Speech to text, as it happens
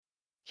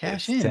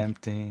Cash It's in.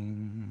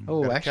 tempting.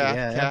 Oh, actually,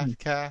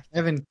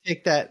 Evan,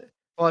 take that.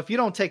 Well, if you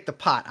don't take the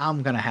pot,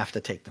 I'm going to have to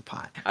take the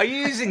pot. Are you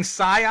using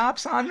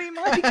psyops on me,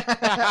 Mike?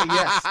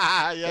 Yes.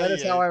 That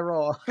is how I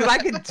roll. Because I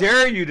could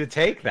dare you to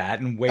take that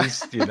and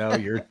waste,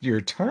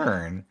 your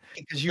turn.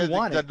 Because you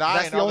want it.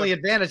 That's the only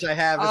advantage I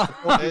have is to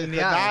poke you in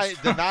the eyes.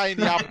 Denying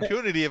the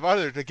opportunity of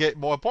others to get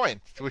more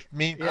points, which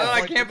means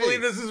I can't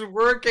believe this is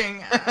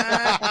working.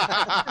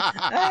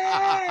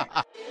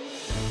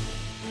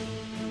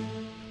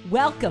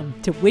 Welcome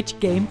to Which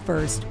Game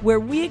First, where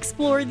we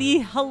explore the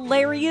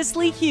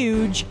hilariously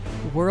huge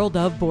world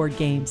of board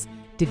games.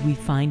 Did we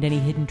find any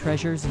hidden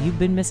treasures you've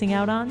been missing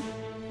out on?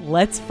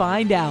 Let's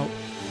find out.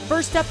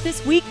 First up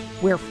this week,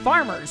 we're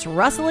farmers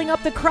rustling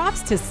up the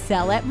crops to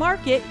sell at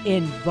market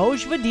in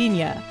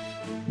Vojvodina.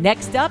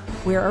 Next up,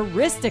 we're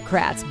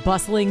aristocrats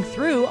bustling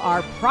through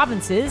our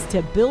provinces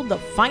to build the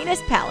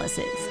finest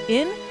palaces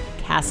in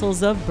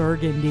Castles of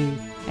Burgundy.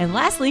 And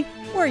lastly,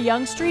 we're a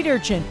young street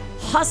urchin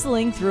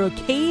hustling through a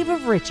cave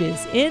of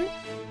riches in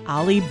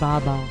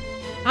Alibaba.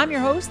 I'm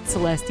your host,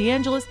 Celeste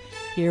DeAngelis,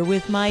 here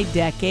with my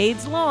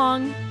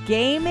decades-long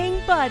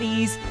gaming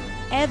buddies,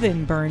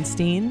 Evan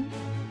Bernstein.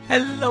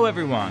 Hello,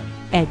 everyone.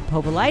 Ed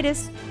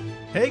Povolitis.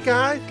 Hey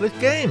guys, let's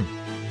game.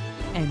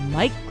 And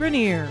Mike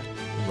Grenier.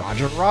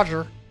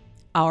 Roger.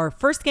 Our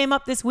first game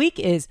up this week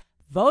is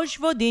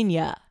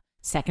Vojvodina,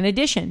 2nd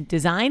edition,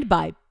 designed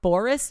by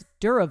Boris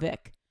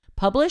Durovic,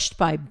 published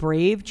by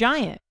Brave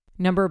Giant.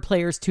 Number of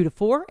players 2 to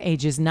 4,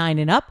 ages 9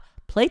 and up,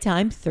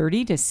 playtime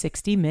 30 to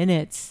 60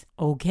 minutes.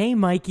 Okay,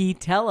 Mikey,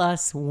 tell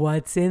us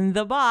what's in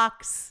the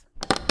box.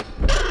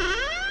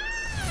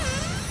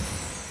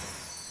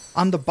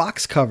 On the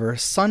box cover,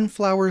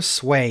 sunflowers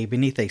sway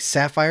beneath a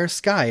sapphire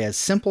sky as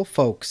simple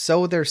folk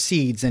sow their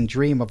seeds and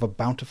dream of a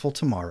bountiful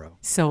tomorrow.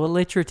 So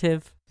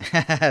alliterative.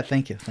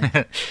 Thank you.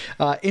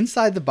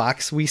 Inside the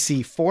box, we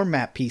see 4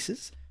 map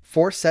pieces,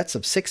 4 sets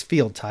of 6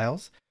 field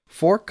tiles,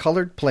 4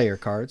 colored player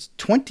cards,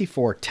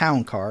 24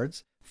 town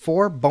cards,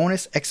 4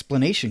 bonus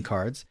explanation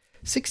cards,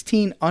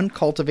 16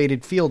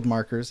 uncultivated field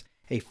markers,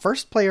 a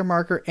first player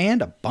marker,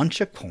 and a bunch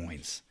of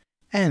coins.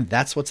 And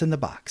that's what's in the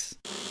box.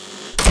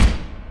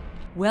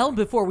 Well,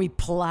 before we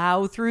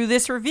plow through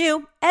this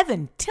review,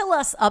 Evan, tell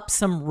us up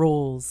some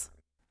rules.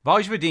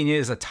 Vojvodina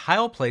is a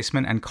tile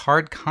placement and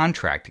card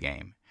contract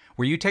game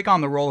where you take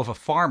on the role of a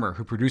farmer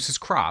who produces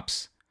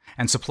crops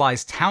and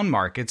supplies town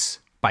markets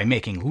by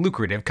making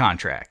lucrative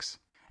contracts.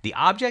 The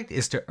object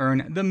is to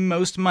earn the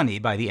most money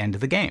by the end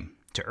of the game.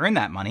 To earn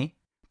that money,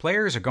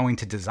 players are going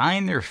to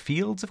design their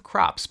fields of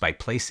crops by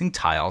placing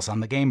tiles on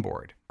the game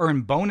board.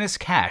 Earn bonus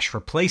cash for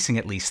placing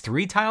at least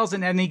 3 tiles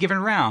in any given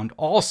round,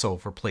 also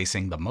for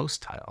placing the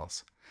most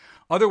tiles.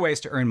 Other ways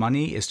to earn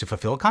money is to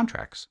fulfill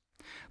contracts.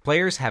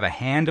 Players have a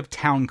hand of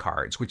town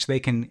cards, which they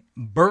can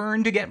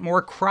burn to get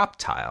more crop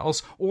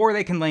tiles, or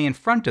they can lay in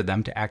front of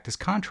them to act as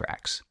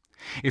contracts.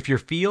 If your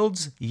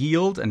fields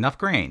yield enough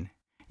grain,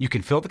 you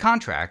can fill the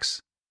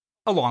contracts,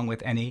 along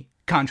with any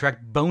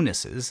contract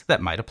bonuses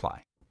that might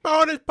apply.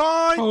 Bonus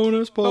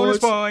points! Bonus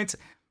points!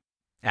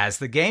 As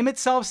the game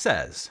itself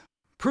says,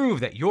 prove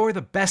that you're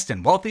the best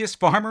and wealthiest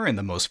farmer in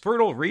the most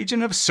fertile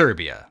region of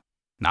Serbia.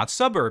 Not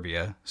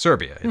suburbia,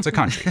 Serbia. It's a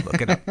country.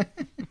 Look it up.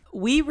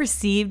 We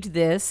received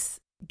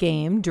this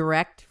game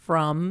direct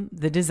from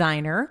the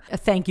designer.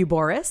 Thank you,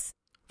 Boris.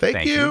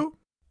 Thank you.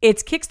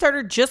 Its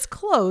Kickstarter just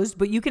closed,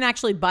 but you can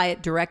actually buy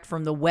it direct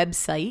from the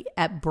website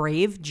at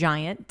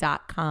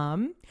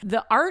bravegiant.com.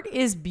 The art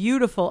is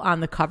beautiful on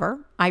the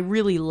cover. I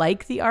really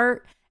like the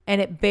art,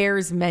 and it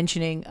bears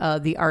mentioning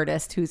the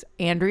artist, who's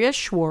Andrea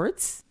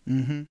Schwartz.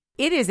 Mm-hmm.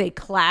 It is a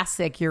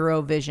classic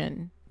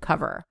Eurovision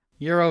cover.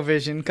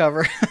 Eurovision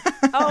cover.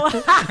 Oh,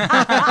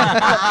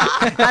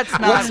 That's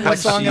not what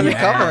song are they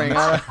covering?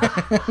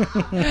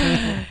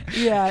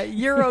 Yeah,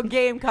 Euro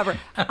game cover.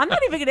 I'm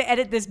not even going to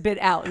edit this bit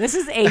out. This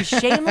is a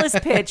shameless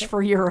pitch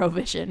for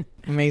Eurovision.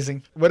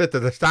 Amazing. What is it?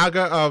 The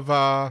saga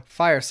of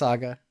Fire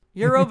Saga.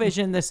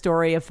 Eurovision, the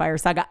story of Fire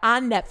Saga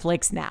on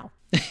Netflix now.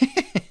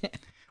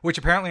 Which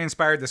apparently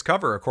inspired this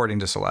cover, according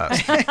to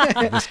Celeste.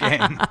 This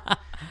game.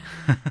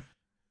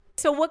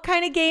 So what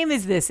kind of game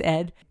is this,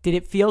 Ed? Did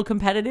it feel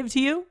competitive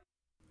to you?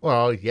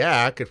 Well,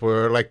 yeah, because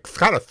we're like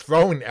kind of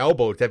throwing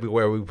elbows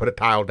everywhere we put a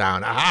tile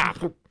down. Aha!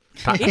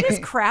 It is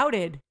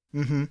crowded.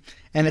 Mm-hmm.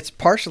 And it's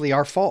partially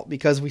our fault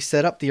because we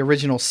set up the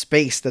original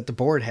space that the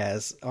board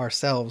has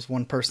ourselves,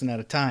 one person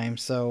at a time.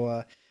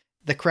 So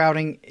the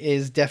crowding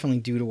is definitely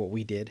due to what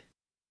we did.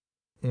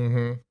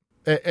 Mm-hmm.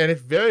 And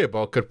it's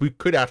variable because we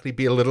could actually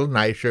be a little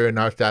nicer in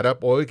our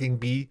setup, or it can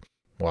be,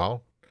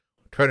 well,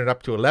 turn it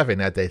up to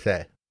 11, as they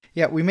say.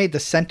 Yeah, we made the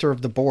center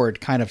of the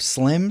board kind of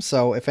slim,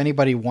 so if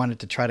anybody wanted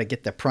to try to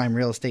get the prime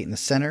real estate in the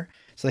center,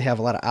 so they have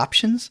a lot of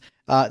options,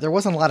 there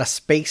wasn't a lot of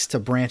space to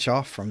branch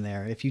off from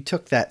there. If you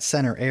took that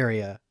center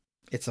area,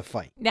 it's a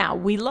fight. Now,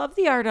 we love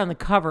the art on the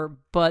cover,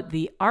 but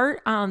the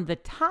art on the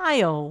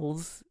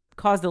tiles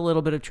caused a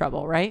little bit of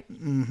trouble, right?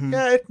 Mm-hmm.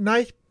 Yeah, it's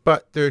nice,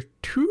 but there's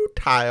 2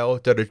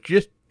 tiles that are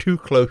just too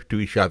close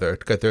to each other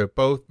because they're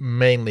both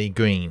mainly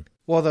green.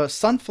 Well, the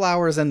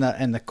sunflowers and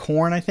the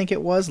corn, I think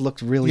it was,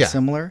 looked really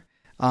similar.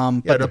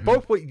 But they're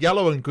both with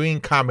yellow and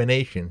green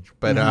combinations,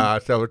 but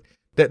so it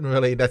didn't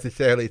really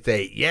necessarily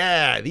say,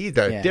 these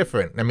are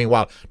different. I mean,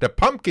 while the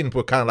pumpkins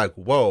were kind of like,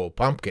 whoa,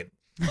 pumpkin.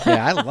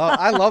 Yeah,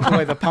 I love the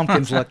way the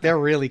pumpkins look. They're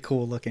really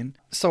cool looking.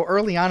 So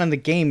early on in the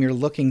game, you're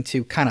looking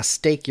to kind of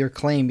stake your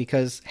claim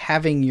because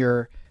having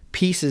your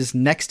pieces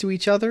next to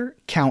each other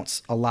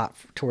counts a lot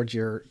towards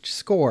your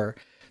score.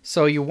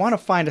 So you want to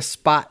find a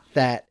spot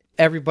that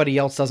everybody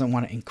else doesn't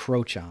want to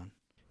encroach on.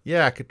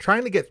 Yeah,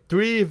 trying to get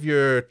 3 of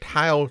your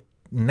tiles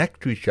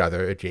next to each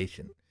other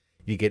adjacent,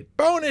 you get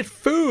bonus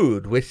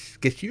food, which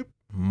gets you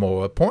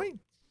more points.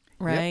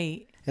 Right.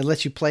 Yep. It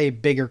lets you play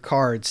bigger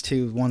cards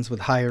too, ones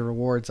with higher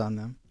rewards on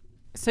them.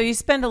 So you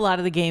spend a lot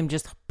of the game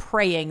just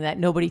praying that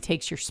nobody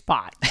takes your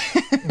spot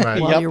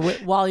Right.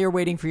 while you're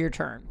waiting for your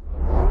turn.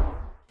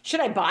 Should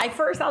I buy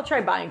first? I'll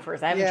try buying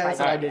first. I haven't tried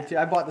that. I did too.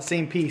 I bought the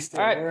same piece. Too.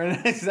 All right. We're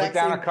in the exact Put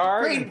down same- a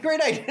card.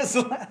 Great idea,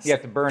 Celeste. You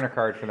have to burn a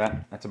card for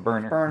that. That's a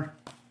burner. Burn.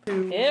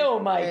 2. Ew,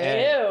 Mike.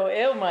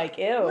 Ew, Mike.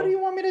 Ew. What do you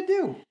want me to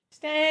do?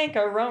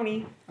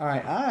 Stankaroni. All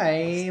right, I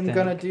am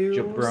gonna do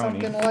Jabroni.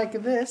 something like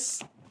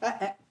this.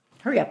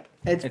 Hurry up.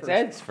 It's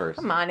Ed's first.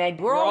 Come on,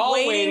 Ed. We're all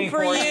waiting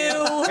for you.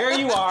 Here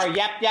you are.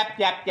 Yep.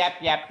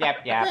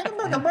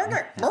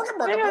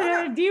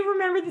 Do you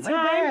remember the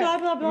time? Blah,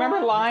 blah, blah.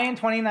 Remember Lion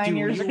 29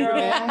 years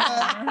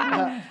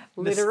ago?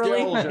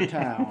 Literally. Nostalgia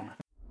town.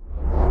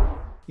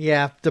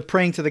 Yeah, the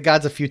praying to the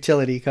gods of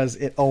futility because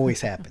it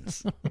always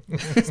happens.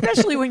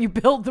 Especially when you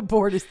build the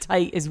board as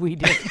tight as we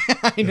did.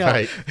 I know.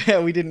 Right.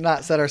 Yeah, we did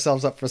not set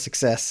ourselves up for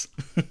success.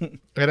 And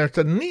it's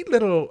a neat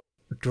little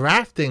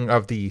drafting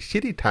of the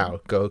city tile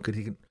go because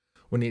you can,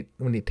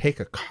 when you take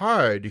a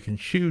card, you can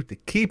choose to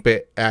keep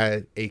it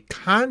as a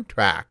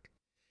contract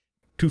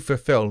to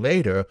fulfill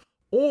later,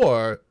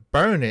 or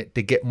burn it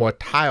to get more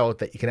tiles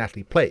that you can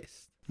actually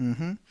place.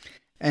 Mm-hmm.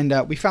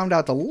 And we found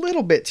out a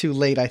little bit too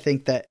late, I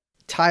think, that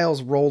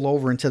tiles roll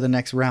over into the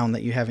next round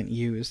that you haven't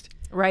used.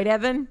 Right,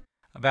 Evan?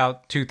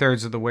 About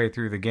 2/3 of the way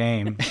through the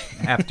game,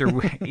 at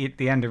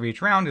the end of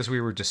each round, as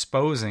we were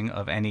disposing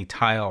of any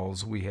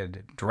tiles we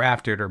had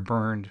drafted or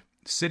burned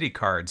city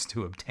cards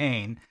to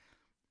obtain,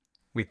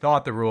 we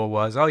thought the rule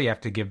was, you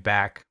have to give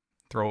back,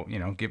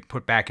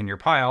 put back in your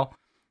pile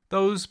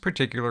those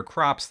particular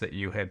crops that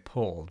you had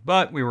pulled.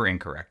 But we were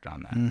incorrect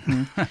on that.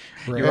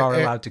 Mm-hmm. You are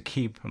allowed to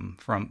keep them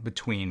from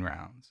between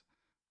rounds.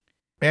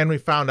 And we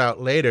found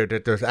out later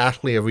that there's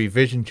actually a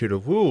revision to the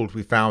rules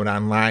we found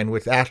online,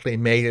 which actually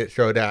made it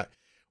so that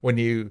when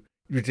you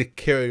just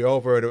carry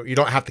over, you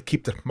don't have to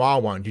keep the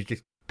small ones. You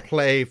just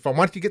play from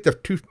once you get the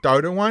 2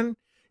 starter one,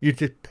 you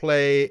just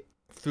play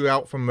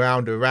throughout from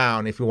round to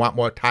round. If you want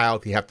more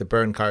tiles, you have to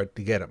burn cards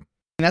to get them.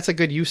 And that's a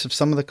good use of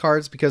some of the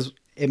cards because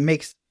it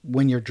makes,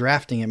 when you're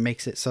drafting, it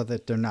makes it so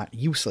that they're not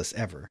useless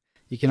ever.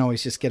 You can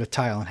always just get a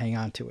tile and hang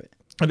on to it.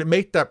 And it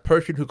makes that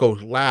person who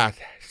goes last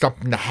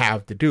something to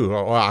have to do.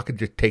 Or I could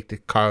just take the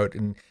card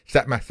and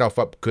set myself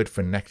up good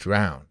for next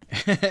round.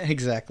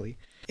 Exactly.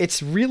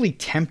 It's really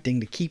tempting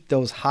to keep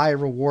those high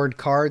reward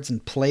cards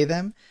and play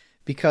them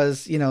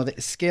because,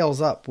 it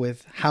scales up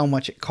with how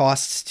much it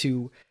costs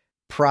to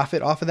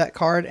profit off of that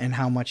card and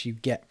how much you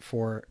get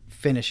for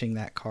finishing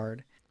that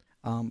card.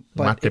 But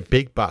Want the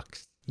big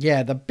bucks.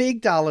 Yeah, the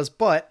big dollars.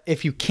 But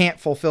if you can't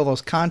fulfill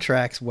those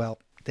contracts, well,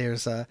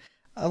 there's a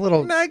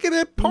little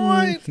negative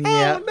points.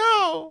 yeah.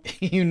 Oh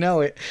no! You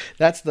know it.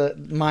 That's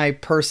my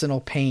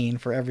personal pain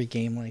for every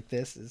game like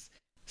this is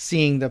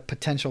seeing the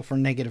potential for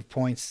negative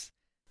points,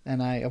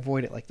 and I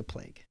avoid it like the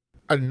plague.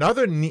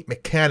 Another neat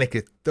mechanic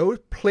is those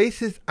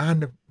places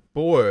on the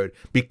board,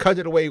 because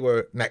of the way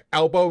we're like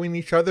elbowing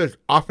each other,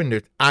 often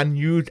there's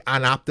unused,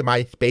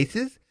 unoptimized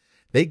spaces.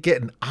 They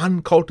get an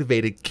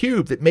uncultivated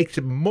cube that makes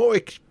it more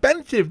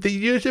expensive to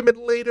use them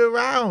in later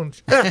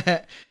rounds.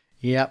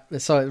 Yep.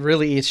 So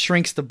it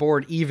shrinks the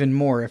board even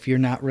more if you're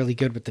not really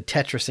good with the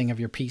Tetrising of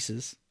your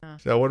pieces.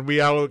 So when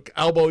we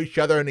elbow each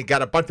other and they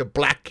got a bunch of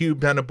black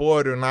cubes on the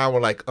board, and now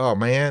we're like, oh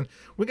man,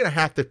 we're going to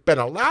have to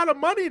spend a lot of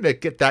money to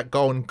get that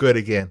going good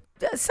again.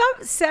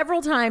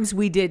 Several times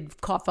we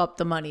did cough up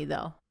the money,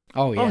 though.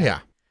 Oh, yeah. Oh, yeah.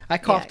 I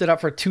coughed it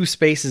up for 2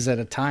 spaces at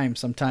a time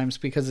sometimes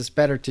because it's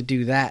better to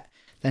do that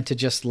than to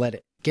just let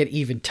it get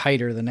even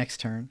tighter the next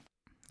turn.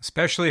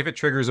 Especially if it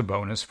triggers a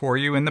bonus for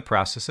you in the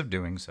process of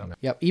doing so.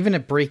 Yep. Even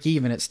at break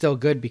even, it's still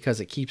good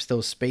because it keeps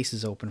those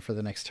spaces open for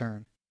the next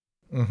turn.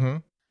 Mm-hmm.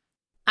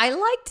 I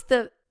liked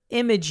the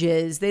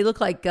images. They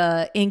look like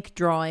ink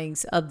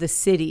drawings of the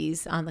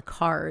cities on the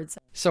cards.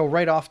 So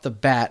right off the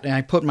bat, and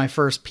I put my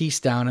first piece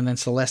down, and then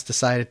Celeste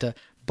decided to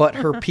butt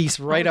her piece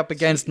right up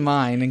against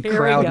mine and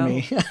crowd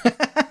me.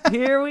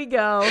 Here we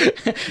go.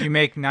 You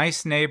make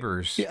nice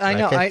neighbors. I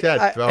know. Like I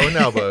said, throwing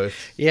elbows.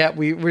 Yeah,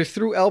 we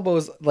threw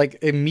elbows like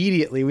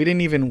immediately. We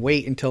didn't even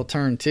wait until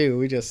turn 2.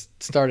 We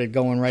just started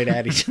going right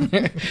at each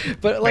other.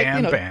 But like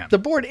Bam, bam. the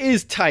board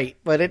is tight,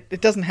 but it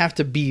doesn't have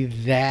to be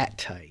that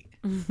tight.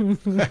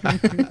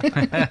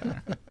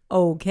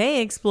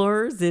 Okay,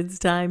 explorers, it's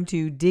time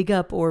to dig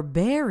up or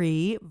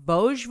bury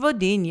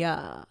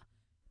Vojvodina.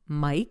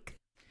 Mike?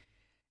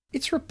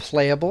 It's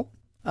replayable.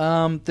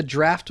 The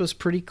draft was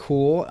pretty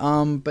cool.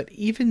 But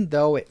even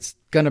though it's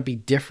going to be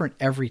different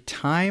every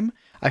time,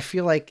 I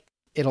feel like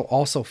it'll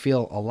also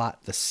feel a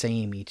lot the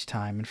same each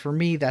time. And for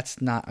me,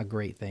 that's not a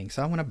great thing.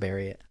 So I'm going to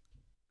bury it.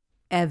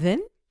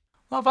 Evan?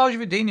 Well,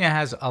 Valgevidenia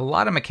has a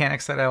lot of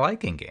mechanics that I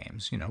like in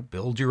games.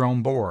 Build your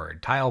own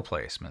board, tile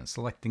placement,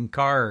 selecting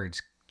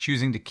cards,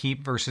 choosing to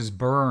keep versus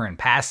burn,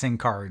 passing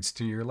cards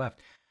to your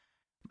left.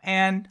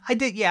 And I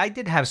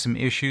did have some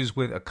issues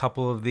with a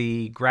couple of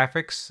the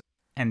graphics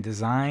and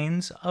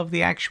designs of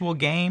the actual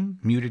game.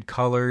 Muted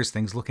colors,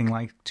 things looking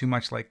like too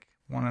much like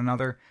one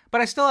another. But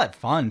I still had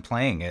fun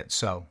playing it,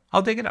 so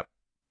I'll dig it up.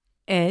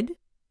 Ed?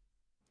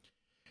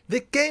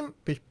 The game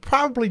is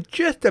probably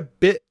just a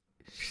bit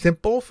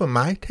simple for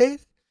my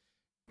taste,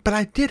 but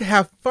I did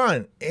have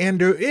fun, and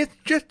there is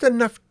just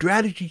enough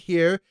strategy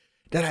here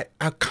that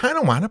I kind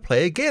of want to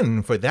play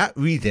again. For that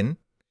reason,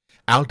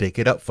 I'll dig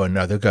it up for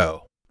another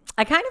go.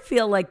 I kind of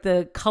feel like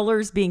the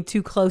colors being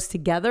too close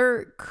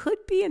together could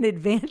be an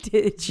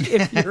advantage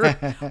if you're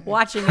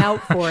watching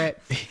out for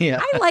it. Yeah.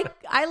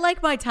 I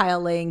like my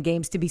tile laying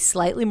games to be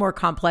slightly more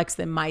complex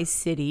than My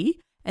City,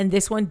 and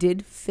this one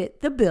did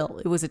fit the bill.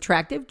 It was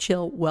attractive,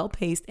 chill,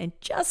 well-paced, and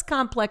just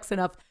complex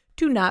enough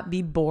to not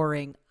be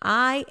boring.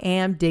 I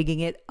am digging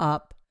it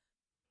up.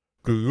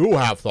 Do you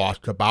have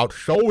thoughts about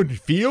Show and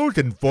Fields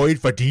and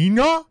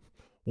Voidvadina?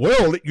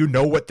 We'll let you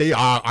know what they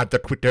are on the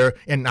Twitter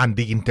and on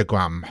the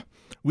Instagram.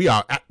 We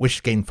are at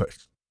Wish Game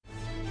First.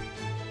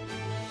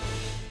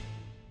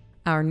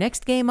 Our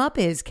next game up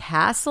is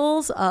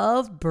Castles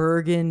of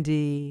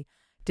Burgundy,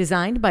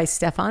 designed by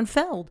Stefan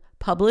Feld,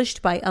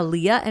 published by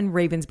Alea and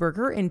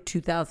Ravensburger in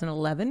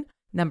 2011.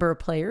 Number of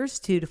players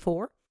 2 to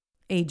 4,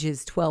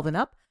 ages 12 and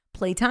up,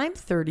 playtime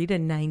 30 to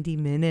 90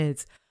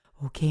 minutes.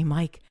 Okay,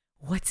 Mike,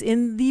 what's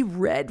in the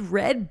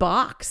red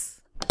box?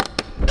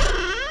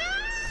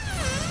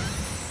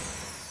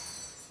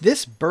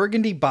 This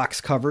burgundy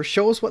box cover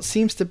shows what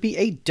seems to be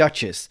a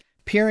duchess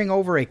peering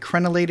over a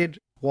crenellated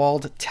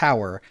walled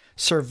tower,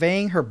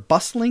 surveying her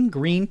bustling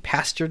green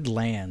pastured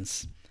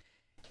lands.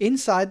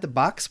 Inside the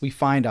box, we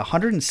find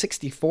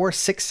 164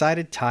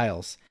 six-sided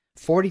tiles,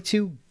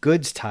 42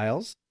 goods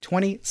tiles,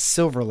 20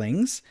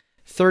 silverlings,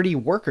 30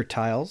 worker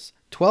tiles,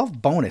 12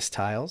 bonus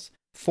tiles,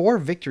 4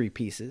 victory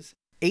pieces,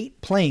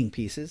 8 playing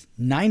pieces,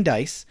 9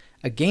 dice,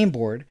 a game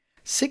board,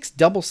 6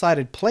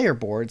 double-sided player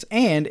boards,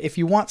 and if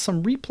you want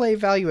some replay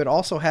value, it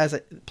also has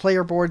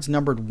player boards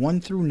numbered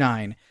 1 through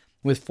 9,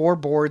 with 4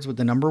 boards with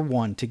the number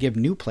 1 to give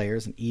new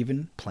players an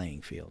even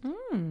playing field.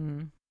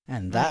 And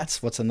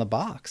that's what's in the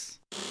box.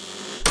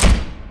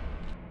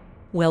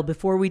 Well,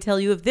 before we tell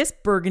you if this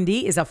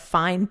Burgundy is a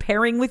fine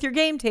pairing with your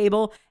game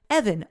table,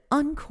 Evan,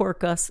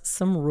 uncork us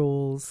some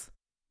rules.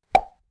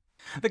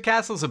 The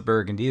Castles of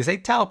Burgundy is a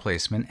tile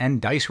placement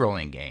and dice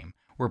rolling game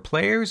where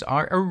players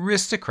are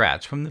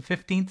aristocrats from the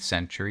 15th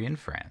century in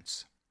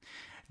France,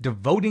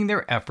 devoting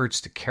their efforts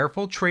to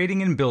careful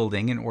trading and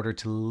building in order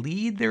to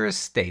lead their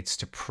estates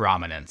to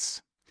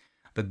prominence.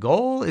 The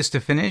goal is to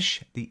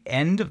finish the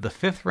end of the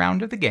 5th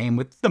round of the game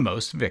with the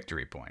most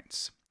victory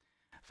points.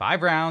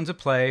 5 rounds of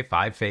play,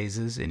 5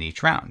 phases in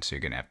each round, so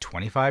you're going to have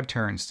 25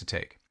 turns to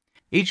take.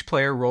 Each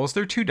player rolls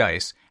their 2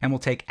 dice and will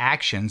take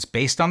actions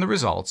based on the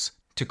results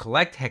to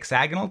collect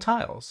hexagonal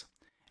tiles,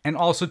 and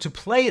also to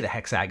play the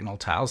hexagonal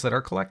tiles that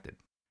are collected.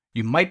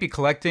 You might be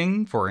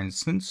collecting, for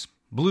instance,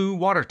 blue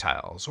water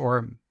tiles,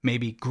 or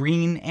maybe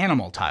green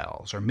animal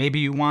tiles, or maybe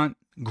you want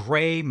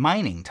gray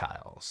mining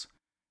tiles.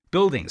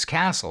 Buildings,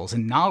 castles,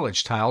 and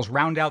knowledge tiles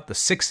round out the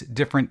 6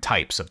 different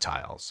types of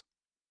tiles.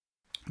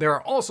 There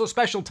are also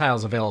special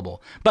tiles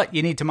available, but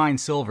you need to mine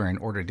silver in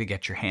order to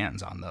get your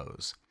hands on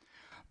those.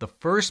 The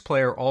first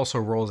player also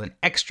rolls an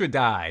extra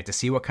die to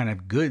see what kind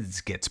of goods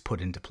gets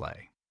put into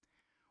play.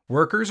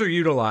 Workers are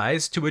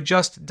utilized to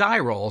adjust die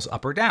rolls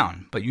up or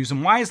down, but use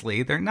them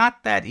wisely, they're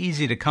not that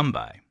easy to come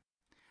by.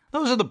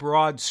 Those are the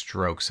broad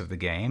strokes of the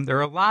game. There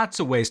are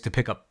lots of ways to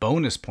pick up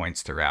bonus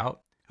points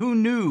throughout. Who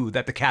knew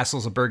that the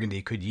Castles of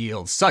Burgundy could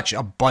yield such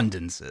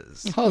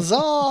abundances?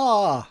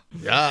 Huzzah!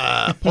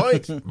 Yeah,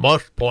 points.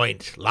 Most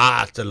points.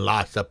 Lots and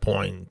lots of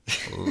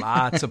points.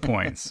 Lots of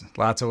points.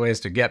 Lots of ways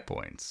to get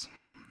points.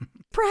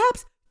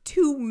 Perhaps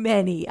too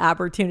many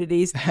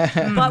opportunities,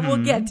 but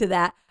we'll get to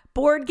that.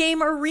 Board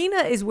Game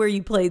Arena is where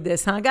you played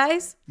this, huh,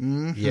 guys?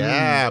 Mm-hmm.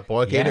 Yeah,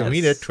 Board Game Yes.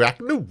 Arena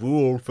tracking the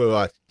rules for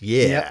us.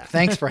 Yeah. Yep.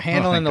 Thanks for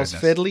handling those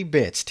goodness. fiddly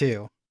bits,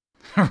 too.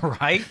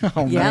 Right?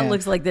 Oh, Yeah, man. it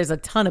looks like there's a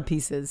ton of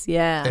pieces.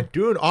 Yeah. And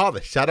doing all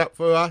the setup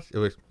for us, it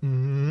was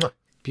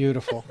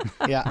Beautiful.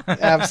 Yeah,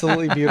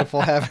 absolutely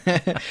beautiful.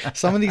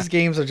 Some of these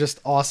games are just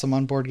awesome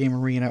on Board Game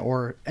Arena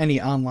or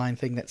any online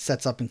thing that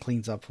sets up and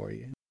cleans up for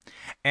you.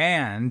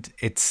 And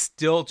it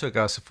still took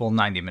us a full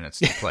 90 minutes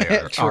to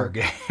play our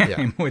game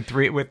Yeah. with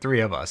three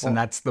of us, and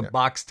that's the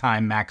box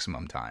time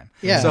maximum time.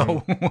 Yeah.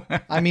 So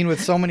I mean,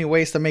 with so many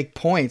ways to make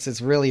points,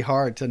 it's really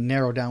hard to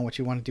narrow down what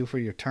you want to do for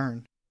your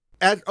turn.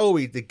 as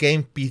always, the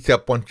game beats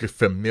up once you're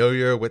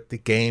familiar with the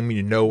game.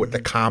 You know what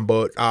the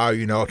combos are.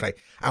 You know, it's like,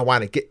 I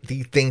want to get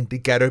these things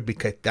together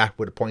because that's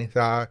what the points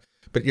are.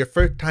 But your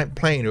first time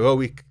playing, you're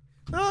always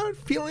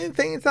feeling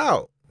things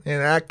out.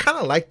 And I kind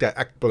of like that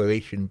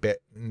exploration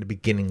bit in the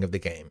beginning of the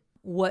game.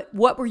 What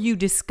were you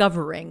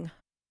discovering?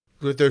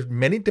 There's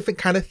many different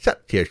kind of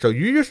sets here. So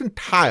you're using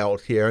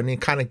tiles here and you're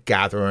kind of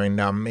gathering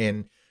them.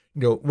 And,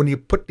 when you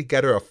put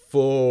together a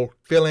full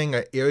filling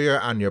an area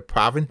on your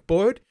province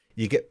board,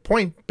 you get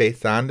points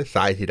based on the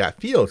size of that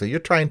field. So you're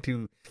trying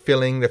to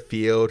filling the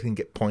field and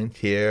get points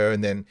here.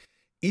 And then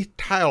each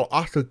tile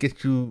also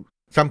gets you,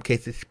 some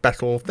cases,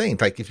 special things.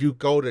 Like if you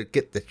go to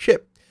get the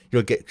chip,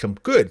 you'll get some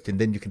goods, and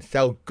then you can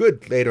sell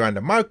goods later on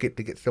the market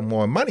to get some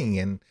more money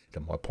and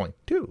some more points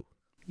too.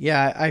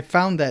 Yeah, I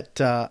found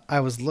that I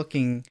was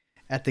looking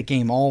at the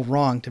game all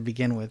wrong to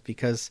begin with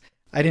because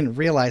I didn't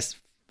realize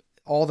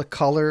all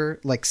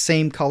the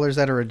same colors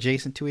that are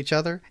adjacent to each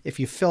other. If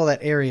you fill that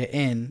area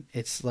in,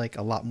 it's like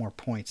a lot more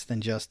points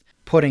than just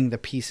putting the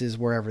pieces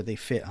wherever they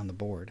fit on the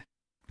board.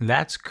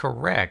 That's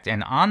correct.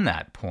 And on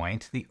that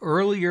point, the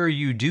earlier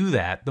you do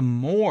that, the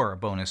more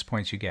bonus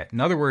points you get. In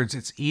other words,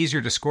 it's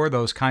easier to score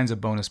those kinds of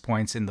bonus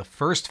points in the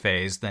first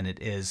phase than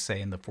it is,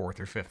 say, in the fourth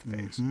or fifth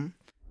phase. Mm-hmm.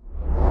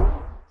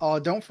 Oh,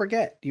 don't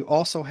forget, you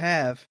also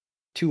have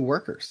 2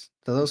 workers.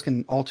 So those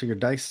can alter your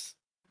dice.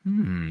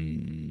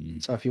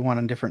 So if you want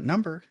a different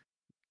number,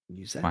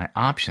 use that. My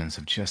options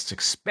have just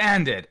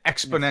expanded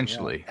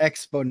exponentially.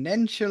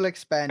 Exponential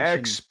expansion.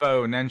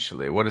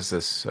 Exponentially. What is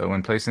this? So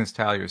when placing this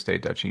tile, your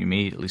estate duchy, you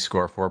immediately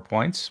score 4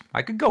 points.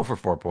 I could go for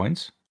 4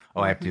 points.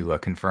 Oh, I have to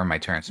confirm my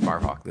turn.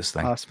 Sparhawk this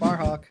thing.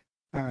 Sparhawk.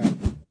 All right.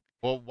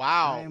 Well,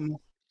 wow.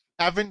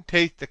 Evan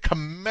takes the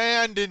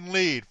commanding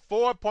lead,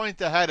 4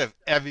 points ahead of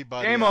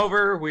everybody. Game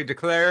over. We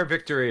declare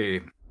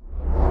victory.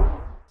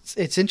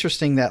 It's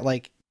interesting that,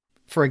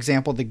 for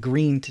example, the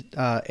green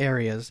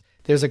areas,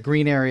 there's a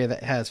green area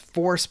that has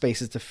 4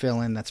 spaces to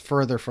fill in that's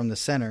further from the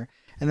center.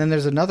 And then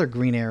there's another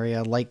green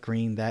area, light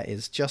green, that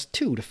is just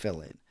 2 to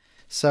fill in.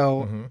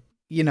 So,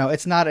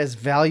 it's not as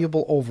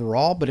valuable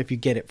overall, but if you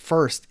get it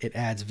first, it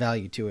adds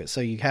value to it. So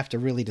you have to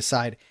really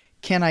decide,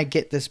 can I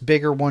get this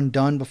bigger one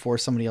done before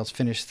somebody else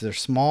finishes their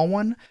small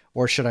one?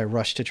 Or should I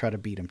rush to try to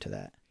beat them to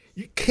that?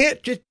 You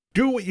can't just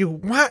do what you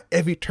want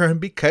every turn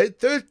because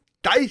there's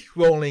dice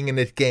rolling in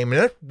this game.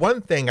 And that's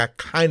one thing I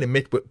kind of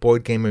miss with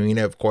Board Game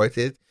Arena, of course,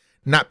 is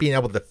not being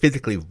able to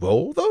physically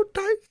roll those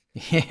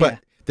dice. Yeah. But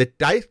the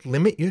dice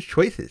limit your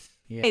choices.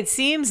 Yeah. It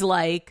seems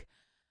like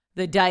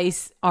the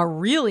dice are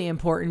really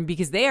important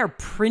because they are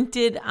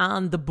printed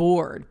on the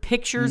board.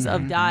 Pictures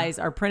of dice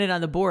are printed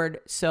on the board.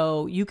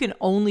 So you can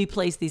only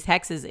place these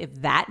hexes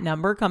if that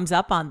number comes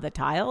up on the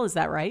tile. Is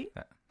that right?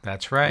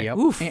 That's right. Yep.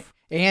 Oof.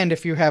 And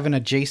if you have an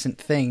adjacent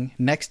thing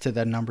next to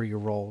the number you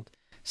rolled.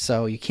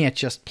 So you can't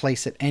just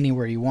place it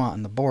anywhere you want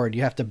on the board.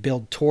 You have to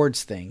build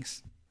towards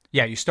things.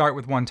 Yeah, you start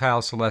with 1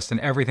 tile, Celeste,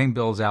 and everything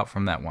builds out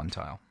from that 1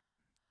 tile.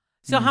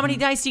 So how many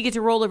dice do you get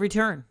to roll every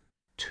turn?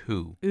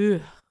 2.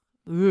 Ugh.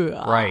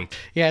 Ugh. Right.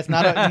 Yeah, it's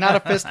not a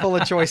fistful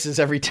of choices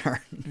every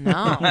turn.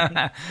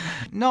 No.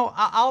 No,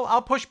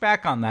 I'll push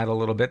back on that a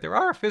little bit. There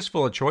are a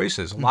fistful of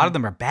choices. A lot of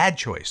them are bad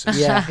choices.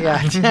 Yeah,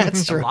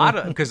 that's true.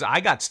 Because I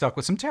got stuck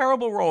with some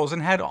terrible rolls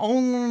and had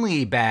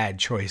only bad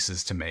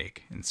choices to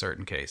make in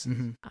certain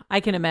cases.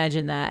 I can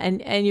imagine that.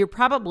 And you're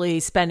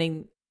probably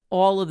spending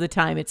all of the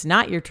time it's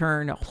not your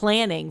turn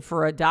planning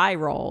for a die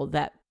roll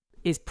that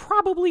is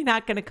probably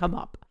not going to come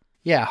up.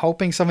 Yeah,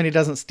 hoping somebody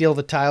doesn't steal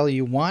the tile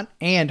you want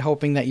and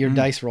hoping that your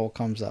dice roll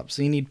comes up.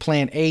 So you need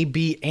plan A,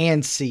 B,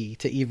 and C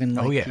to even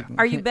keep them.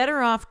 Are you better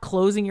off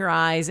closing your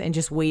eyes and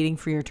just waiting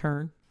for your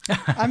turn?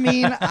 I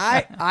mean,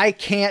 I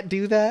can't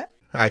do that.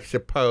 I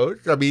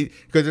suppose. I mean,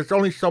 because there's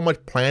only so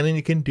much planning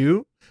you can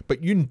do,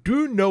 but you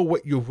do know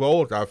what your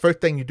rolls are.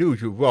 First thing you do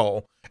is you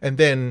roll, and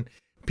then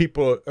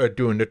people are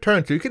doing the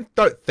turn. So you can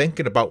start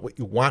thinking about what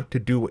you want to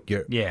do with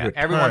your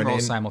everyone turn. rolls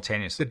And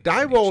simultaneously. the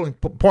die rolling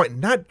point,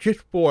 not just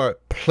for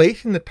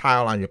placing the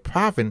tile on your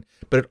province,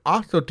 but it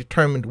also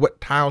determines what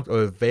tiles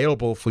are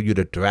available for you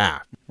to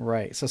draft.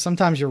 Right. So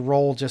sometimes your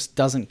roll just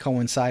doesn't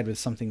coincide with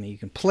something that you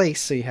can place,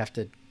 so you have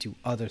to do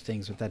other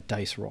things with that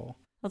dice roll.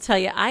 I'll tell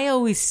you, I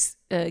always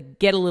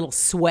get a little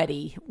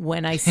sweaty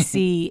when I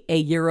see a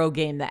Euro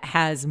game that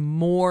has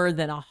more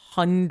than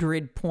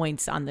 100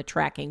 points on the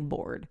tracking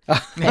board.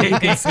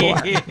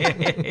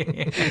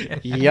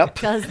 Yep.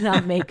 Does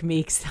not make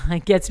me,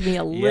 it gets me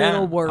a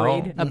little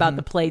worried about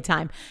the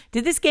playtime.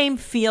 Did this game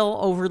feel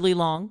overly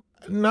long?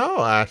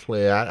 No,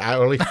 actually, I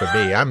at least for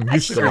me, I'm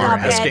used to long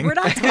Ed, we're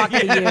not talking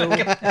to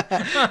you.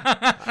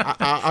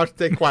 I'll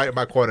stay quiet in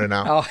my corner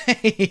now. Oh,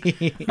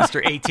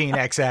 Mr.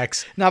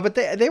 18XX. No, but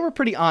they were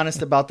pretty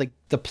honest about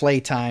the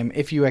playtime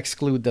if you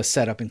exclude the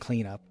setup and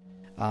cleanup,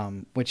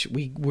 which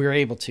we were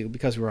able to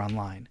because we were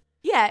online.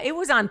 Yeah, it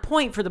was on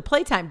point for the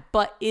playtime,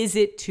 but is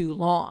it too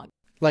long?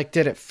 Like,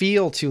 did it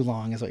feel too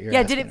long is what you're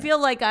asking. asking. Did it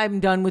feel like I'm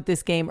done with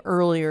this game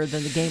earlier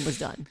than the game was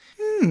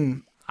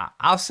done?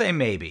 I'll say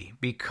maybe,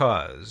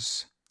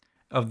 because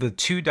of the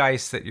 2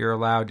 dice that you're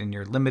allowed and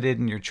you're limited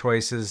in your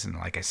choices, and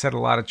like I said, a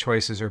lot of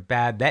choices are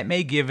bad. That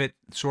may give it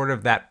sort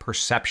of that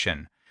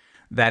perception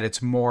that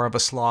it's more of a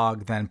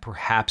slog than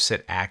perhaps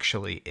it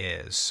actually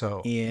is.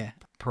 So Yeah.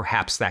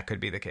 perhaps that could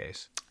be the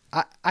case.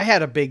 I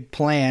had a big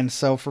plan,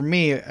 so for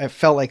me, it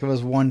felt like it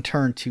was one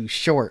turn too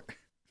short.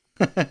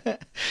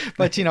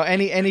 But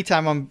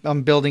anytime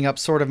I'm building up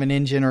sort of an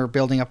engine or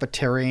building up a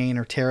terrain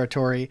or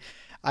territory,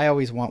 I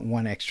always want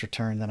one extra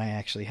turn than I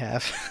actually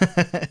have.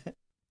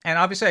 And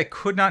obviously, I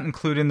could not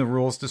include in the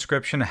rules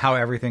description how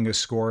everything is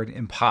scored.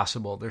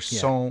 Impossible. There's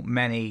so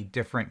many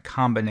different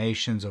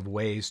combinations of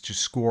ways to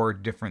score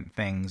different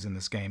things in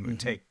this game. It would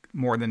take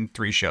more than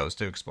 3 shows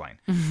to explain.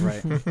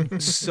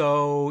 Right.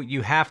 So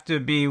you have to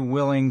be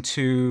willing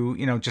to,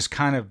 just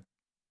kind of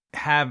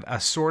have a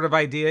sort of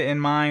idea in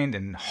mind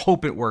and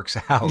hope it works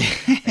out.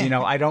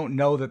 I don't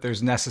know that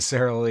there's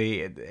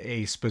necessarily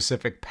a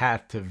specific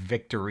path to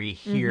victory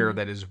here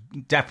that is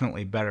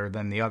definitely better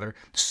than the other.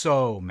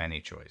 So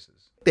many choices.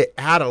 They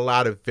add a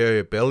lot of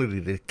variability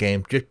to this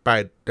game just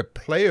by the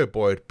player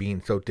board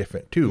being so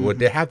different too. Where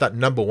they have that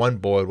number 1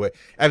 board where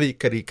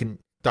everybody can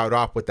start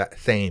off with that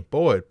same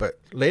board, but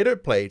later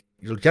play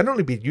you'll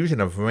generally be using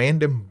a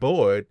random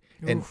board,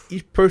 and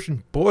each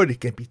person's board is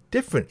going to be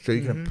different. So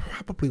you're going to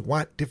probably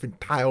want different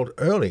tiles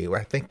early.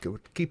 I think it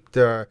would keep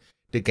the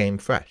game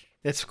fresh.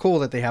 It's cool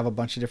that they have a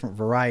bunch of different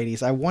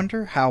varieties. I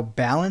wonder how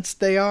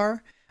balanced they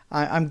are.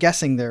 I'm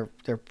guessing they're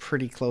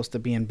pretty close to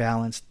being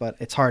balanced, but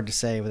it's hard to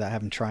say without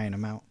having trying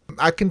them out.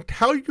 I can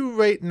tell you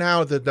right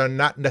now that they're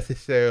not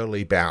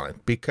necessarily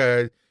balanced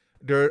because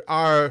there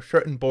are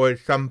certain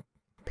boards some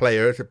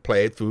players have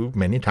played through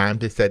many times.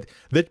 They said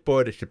this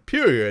board is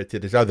superior to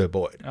this other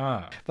board.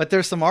 But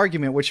there's some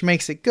argument, which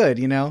makes it good,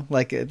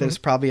 Like there's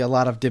probably a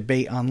lot of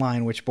debate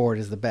online which board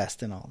is the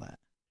best and all that.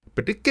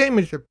 But this game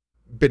has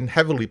been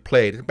heavily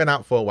played. It's been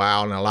out for a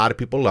while, and a lot of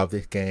people love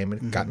this game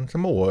and it's gotten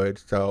some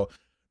awards. So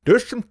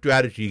there's some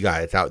strategy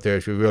guides out there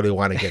if you really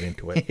want to get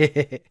into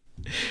it.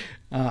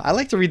 I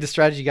like to read the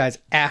strategy guides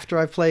after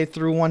I played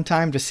through one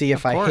time to see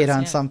if I hit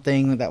on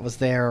something that was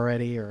there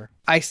already. Or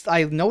I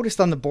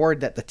noticed on the board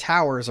that the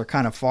towers are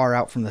kind of far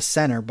out from the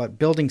center, but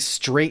building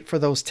straight for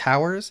those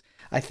towers,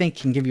 I think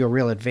can give you a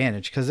real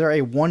advantage because they're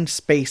a one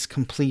space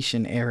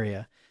completion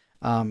area.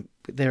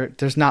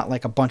 There's not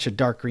like a bunch of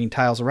dark green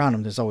tiles around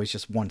them. There's always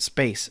just one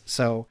space.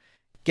 So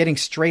getting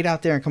straight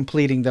out there and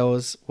completing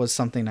those was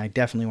something I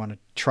definitely want to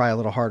try a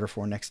little harder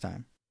for next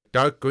time.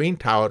 Dark green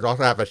towers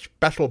also have a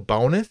special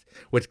bonus,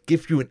 which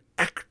gives you an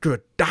extra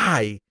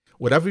die,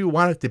 whatever you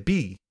want it to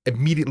be,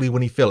 immediately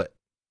when you fill it.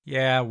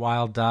 Yeah,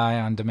 wild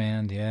die on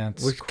demand. Yeah,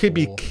 it's which could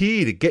be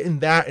key to getting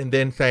that and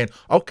then saying,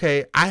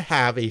 okay, I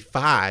have a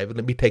 5.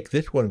 Let me take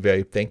this one.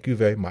 Thank you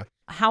very much.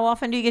 How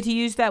often do you get to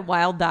use that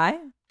wild die?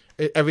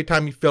 Every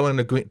time you fill in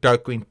a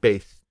dark green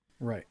space.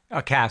 Right.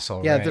 A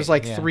castle, Yeah, right? There's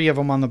like 3 of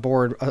them on the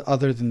board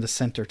other than the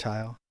center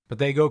tile. But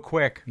they go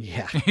quick.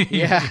 Yeah.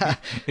 Yeah.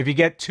 If you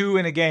get 2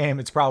 in a game,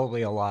 it's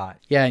probably a lot.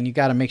 Yeah, and you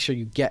got to make sure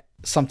you get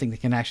something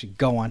that can actually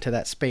go onto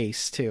that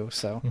space too.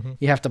 So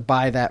you have to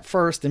buy that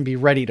first and be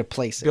ready to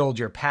place it. Build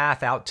your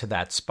path out to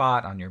that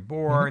spot on your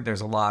board. There's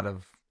a lot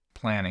of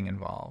planning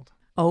involved.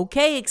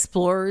 Okay,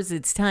 explorers,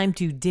 it's time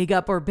to dig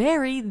up or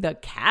bury the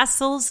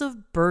castles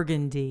of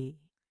Burgundy.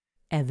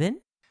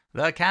 Evan?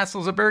 The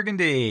Castles of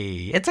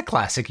Burgundy. It's a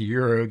classic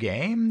Euro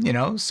game,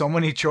 so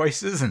many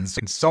choices and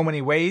so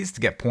many ways to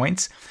get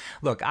points.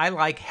 Look, I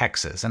like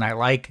hexes and I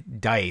like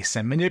dice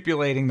and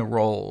manipulating the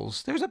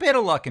rolls. There's a bit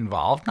of luck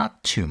involved,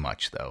 not too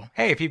much though.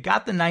 Hey, if you've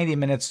got the 90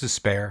 minutes to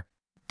spare,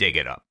 dig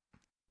it up.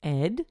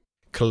 Ed?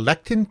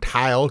 Collecting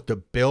tiles to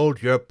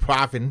build your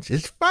province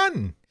is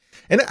fun,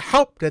 and it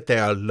helps that they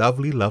are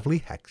lovely, lovely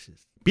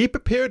hexes. Be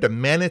prepared to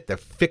manage the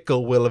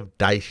fickle will of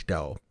dice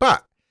though,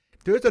 but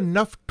there's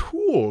enough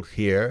tools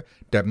here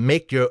to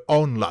make your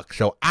own luck,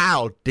 so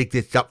I'll dig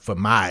this up for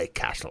my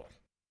castle.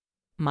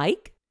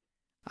 Mike?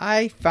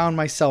 I found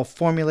myself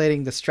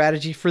formulating the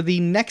strategy for the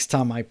next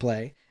time I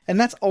play, and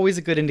that's always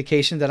a good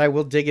indication that I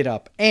will dig it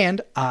up, and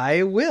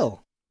I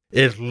will.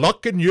 Is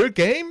luck in your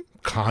game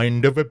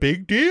kind of a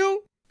big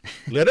deal?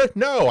 Let us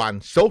know on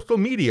social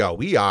media.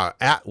 We are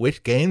at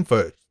Which Game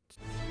First.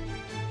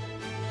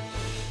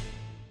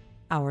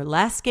 Our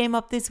last game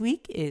up this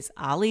week is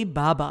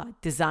Alibaba,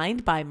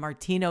 designed by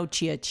Martino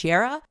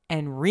Chiachera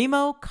and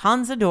Remo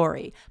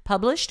Consadori,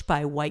 published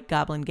by White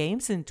Goblin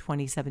Games in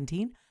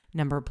 2017.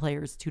 Number of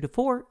players 2 to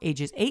 4,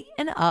 ages 8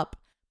 and up.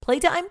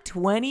 Playtime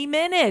 20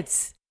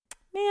 minutes.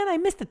 Man, I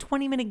missed a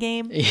 20-minute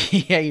game.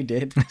 Yeah, you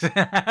did.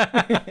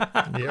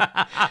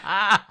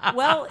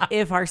 Well,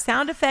 if our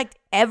sound effect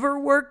ever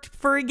worked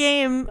for a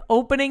game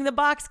opening the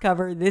box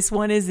cover, this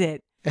one is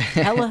it.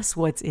 Tell us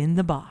what's in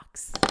the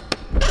box.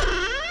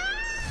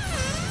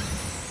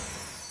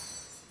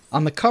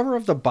 On the cover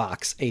of the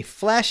box, a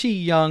flashy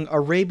young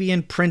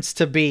Arabian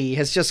prince-to-be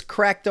has just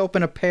cracked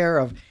open a pair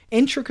of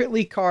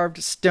intricately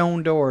carved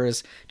stone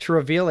doors to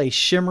reveal a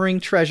shimmering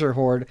treasure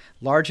hoard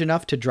large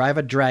enough to drive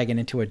a dragon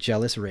into a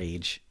jealous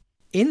rage.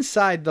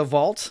 Inside the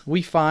vault,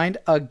 we find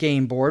a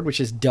game board, which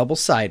is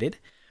double-sided,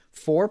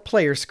 4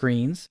 player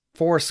screens,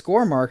 4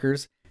 score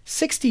markers,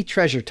 60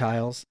 treasure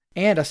tiles,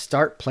 and a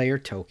start player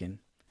token.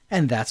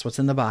 And that's what's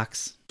in the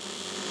box.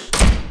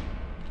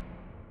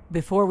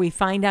 Before we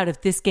find out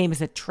if this game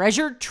is a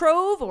treasure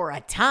trove or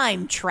a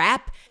time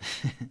trap,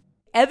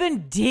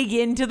 Evan, dig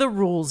into the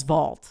rules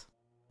vault.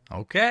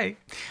 Okay.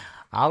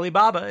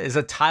 Alibaba is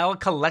a tile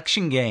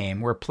collection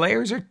game where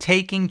players are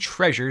taking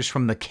treasures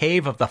from the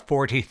cave of the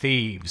 40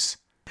 thieves.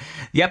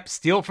 Yep,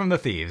 steal from the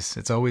thieves.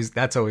 That's always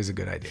a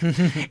good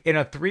idea. In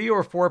a 3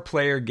 or 4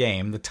 player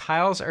game, the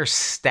tiles are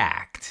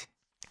stacked.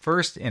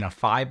 First in a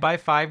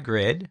 5x5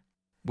 grid,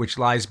 which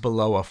lies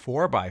below a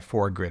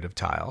 4x4 grid of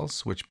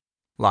tiles, which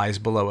lies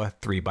below a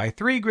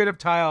 3x3 grid of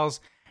tiles,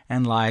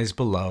 and lies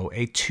below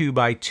a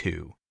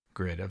 2x2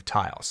 grid of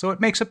tiles. So it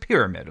makes a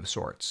pyramid of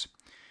sorts.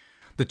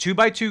 The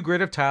 2x2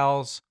 grid of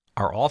tiles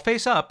are all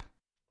face up,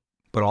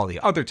 but all the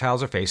other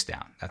tiles are face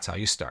down. That's how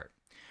you start.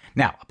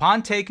 Now,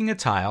 upon taking a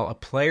tile, a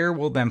player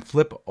will then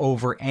flip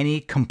over any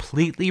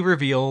completely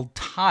revealed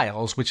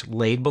tiles which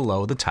laid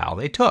below the tile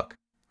they took.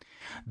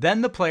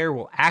 Then the player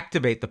will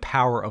activate the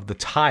power of the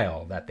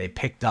tile that they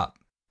picked up.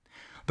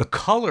 The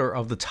color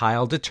of the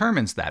tile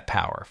determines that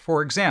power.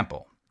 For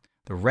example,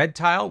 the red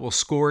tile will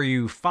score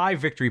you 5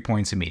 victory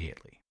points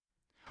immediately.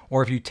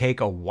 Or if you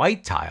take a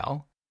white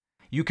tile,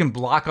 you can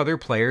block other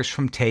players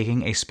from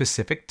taking a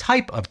specific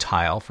type of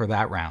tile for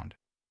that round.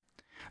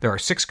 There are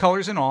 6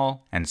 colors in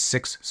all and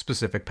 6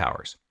 specific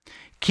powers.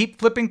 Keep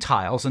flipping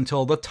tiles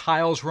until the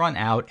tiles run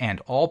out and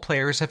all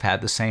players have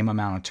had the same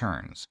amount of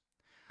turns.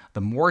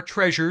 The more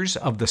treasures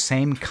of the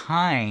same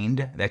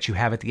kind that you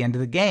have at the end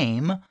of the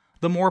game,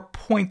 the more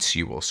points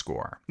you will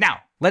score. Now,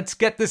 let's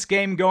get this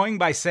game going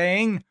by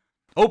saying,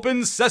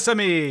 "Open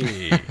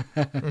Sesame!"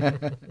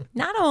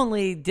 Not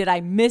only did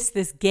I miss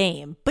this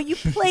game, but you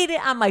played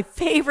it on my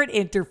favorite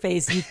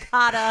interface,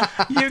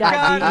 Yucata.de.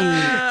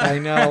 I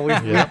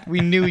know. We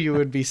knew you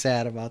would be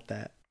sad about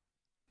that.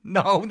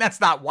 No,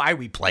 that's not why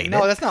we played it.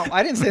 No, that's not.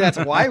 I didn't say that's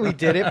why we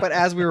did it, but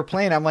as we were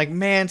playing, I'm like,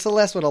 man,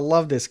 Celeste would have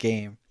loved this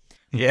game.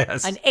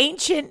 Yes. An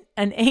ancient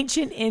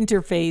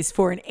interface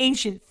for an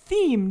ancient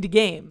themed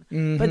game.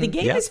 Mm-hmm. But the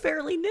game is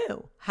fairly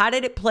new. How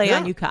did it play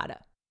on Yucata?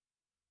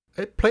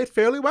 It played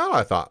fairly well,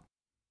 I thought.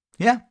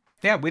 Yeah,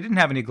 we didn't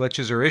have any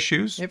glitches or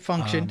issues. It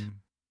functioned.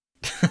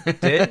 It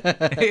did.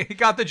 It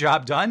got the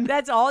job done.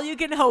 That's all you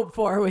can hope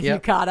for with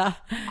Yucata.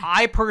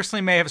 I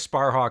personally may have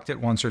Sparhawked it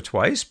once or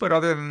twice, but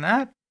other than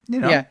that,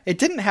 Yeah, it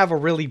didn't have a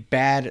really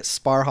bad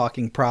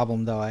Sparhawking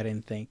problem, though, I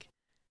didn't think.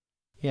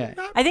 Yeah.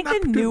 I think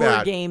the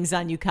newer games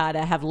on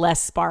Yucata have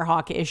less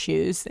Sparhawk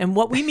issues. And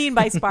what we mean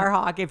by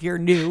Sparhawk, if you're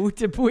new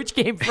to Which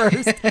Game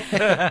First,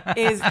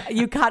 is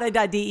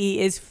Yucata.de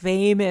is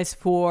famous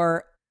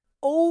for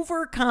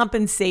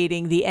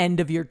overcompensating the end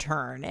of your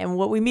turn. And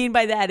what we mean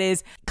by that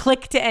is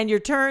click to end your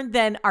turn,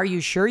 then are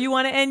you sure you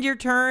want to end your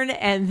turn?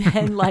 And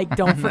then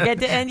don't forget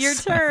to end your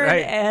turn.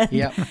 Right. And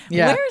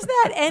where's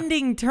that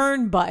ending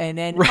turn button?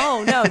 And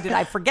oh no, did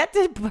I forget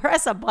to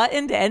press a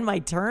button to end my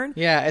turn?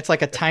 Yeah, it's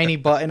like a tiny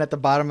button at the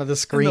bottom of the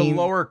screen. In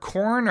the lower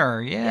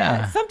corner,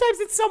 yeah. Sometimes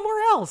it's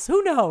somewhere else.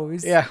 Who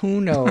knows? Yeah,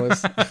 who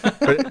knows?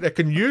 But it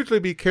can usually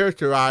be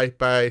characterized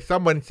by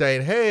someone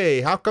saying,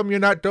 "Hey, how come you're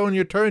not doing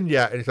your turn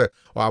yet?" And it's like,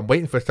 "Well, I'm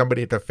waiting for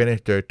somebody to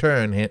finish their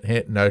turn." Hint,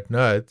 hint, nudge,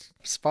 nudge.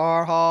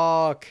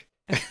 Sparhawk.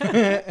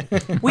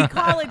 We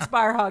call it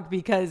Sparhawk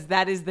because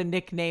that is the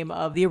nickname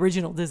of the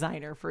original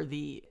designer for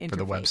the interface. For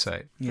the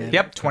website. Yeah.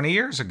 Yep, 20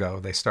 years ago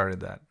they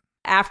started that.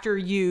 After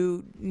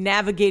you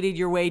navigated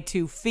your way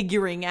to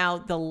figuring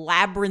out the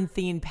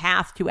labyrinthine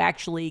path to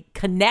actually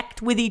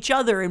connect with each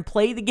other and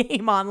play the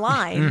game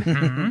online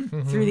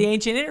through the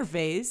ancient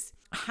interface,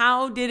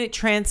 how did it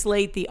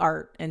translate the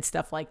art and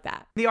stuff like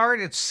that? The art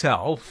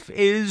itself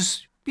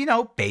is,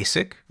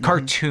 basic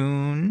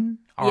cartoon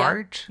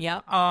art.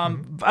 Yeah.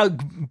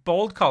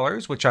 Bold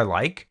colors, which I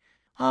like.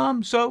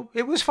 So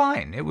it was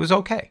fine. It was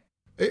okay.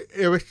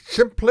 It was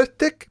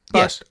simplistic,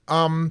 but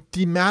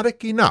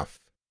thematic enough.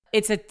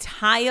 It's a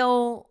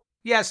tile.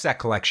 Yes, that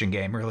collection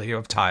game, really,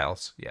 of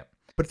tiles. Yeah.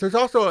 But there's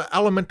also an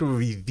element of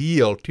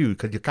reveal, too,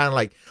 because you're kind of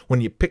like,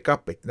 when you pick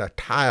up a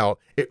tile,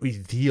 it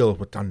reveals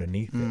what's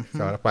underneath it. So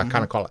that's why I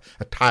kind of call it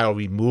a tile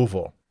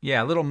removal.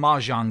 Yeah, a little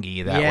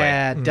Mahjong-y that way.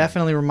 Yeah,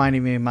 definitely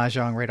reminding me of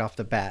Mahjong right off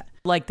the bat.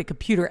 Like the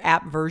computer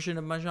app version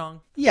of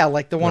Mahjong? Yeah,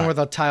 like the one where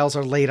the tiles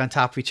are laid on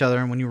top of each other,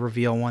 and when you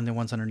reveal one, the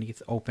ones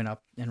underneath open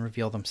up and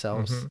reveal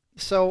themselves.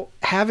 So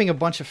having a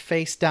bunch of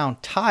face-down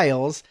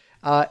tiles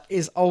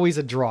is always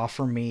a draw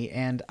for me,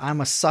 and I'm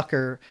a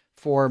sucker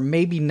for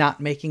maybe not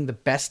making the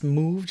best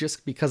move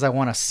just because I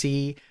want to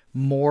see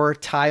more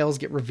tiles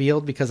get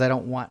revealed because I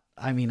want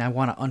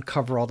to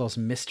uncover all those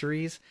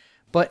mysteries.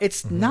 But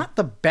it's not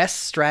the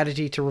best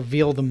strategy to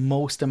reveal the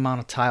most amount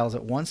of tiles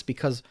at once,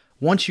 because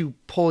once you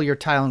pull your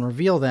tile and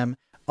reveal them,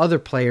 other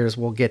players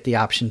will get the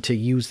option to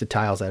use the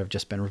tiles that have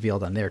just been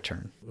revealed on their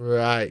turn.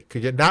 Right,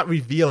 because you're not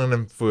revealing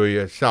them for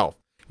yourself.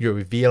 You're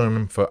revealing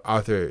them for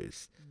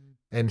others.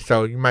 And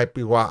so you might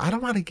be, I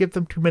don't want to give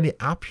them too many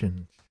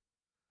options.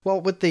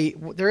 Well,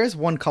 there is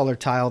one color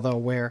tile, though,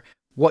 where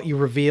what you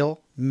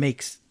reveal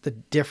makes the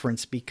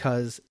difference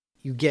because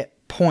you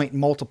get point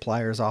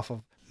multipliers off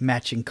of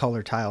matching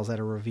color tiles that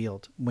are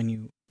revealed when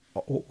you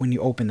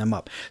open them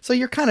up. So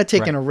you're kind of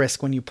taking a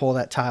risk when you pull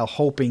that tile,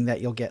 hoping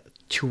that you'll get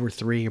 2 or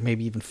 3 or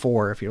maybe even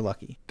 4 if you're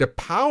lucky. The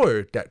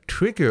power that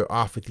trigger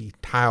off of these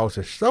tiles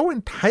is so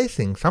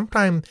enticing.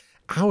 Sometimes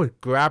I was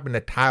grabbing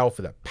the tile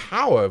for the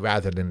power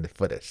rather than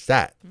for the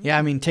set. Yeah,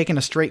 I mean, taking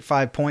a straight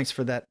 5 points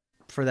for that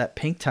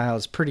pink tile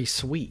is pretty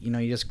sweet. You know,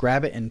 you just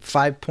grab it and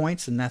 5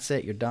 points and that's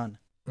it. You're done.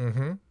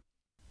 Mm-hmm.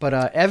 But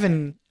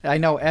I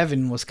know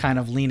Evan was kind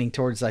of leaning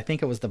towards, I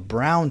think it was the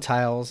brown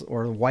tiles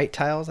or the white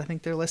tiles, I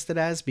think they're listed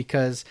as,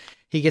 because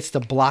he gets to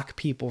block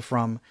people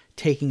from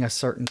taking a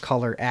certain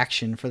color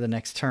action for the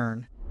next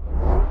turn.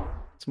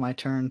 It's my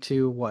turn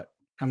to what?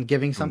 I'm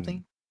giving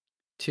something?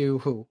 To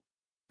who?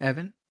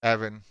 Evan?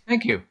 Evan.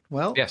 Thank you.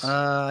 Well, Yes.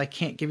 I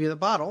can't give you the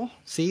bottle.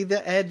 See,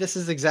 Ed, this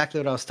is exactly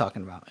what I was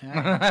talking about.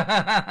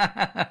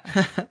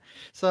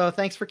 So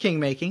thanks for king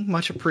making.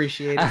 Much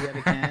appreciated yet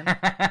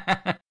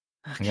again.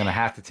 I'm going to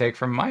have to take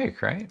from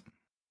Mike, right?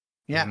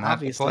 Yeah, Isn't that the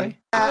obviously.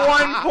 play?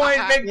 1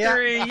 point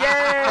victory! Yay!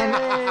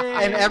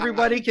 And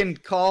everybody can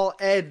call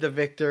Ed the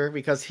victor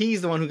because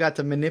he's the one who got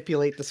to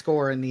manipulate the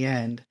score in the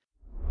end.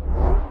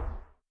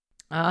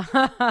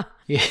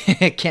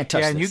 Yeah, can't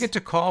touch and this. you get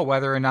to call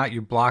whether or not you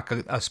block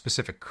a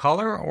specific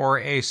color or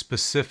a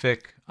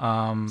specific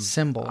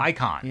symbol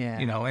icon. Yeah.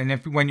 You know, and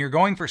when you're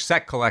going for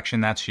set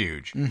collection, that's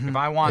huge. If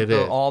I want It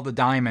is. all the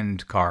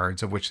diamond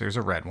cards, of which there's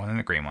a red one and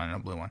a green one and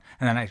a blue one,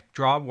 and then I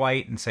draw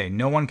white and say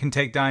no one can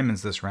take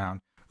diamonds this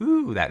round.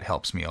 Ooh, that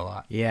helps me a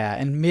lot. Yeah,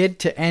 and mid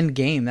to end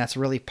game, that's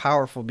really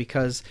powerful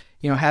because,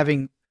 you know,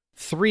 having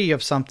 3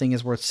 of something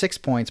is worth 6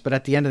 points, but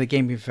at the end of the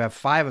game, if you have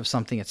 5 of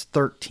something, it's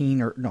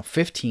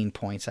 15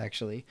 points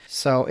actually.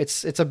 So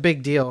it's a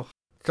big deal.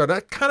 So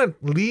that kind of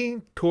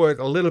leans toward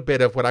a little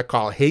bit of what I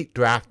call hate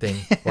drafting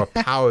or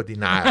power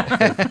denial.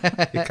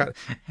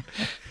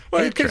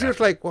 Because it's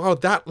like, well,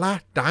 that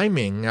last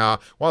diamond,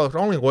 well, it's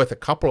only worth a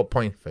couple of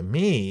points for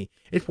me.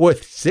 It's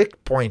worth 6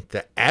 points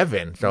to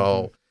Evan,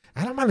 so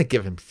I don't want to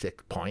give him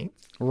 6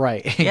 points.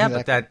 Right. Yeah,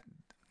 exactly. but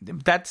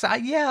that's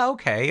yeah,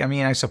 okay. I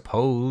mean, I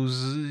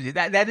suppose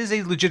that is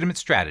a legitimate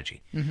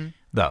strategy,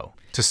 though.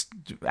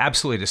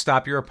 Absolutely to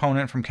stop your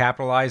opponent from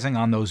capitalizing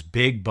on those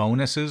big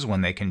bonuses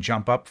when they can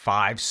jump up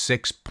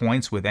 5-6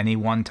 points with any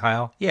one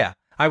tile. Yeah,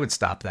 I would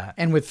stop that.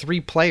 And with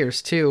 3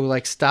 players too,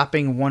 like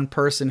stopping one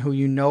person who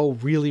you know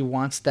really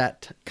wants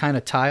that kind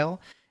of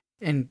tile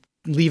and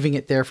leaving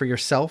it there for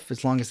yourself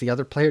as long as the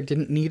other player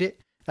didn't need it.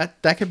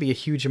 That could be a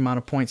huge amount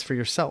of points for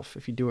yourself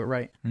if you do it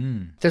right.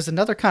 There's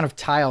another kind of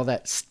tile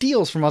that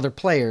steals from other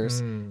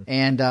players,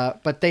 and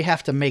but they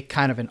have to make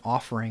kind of an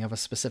offering of a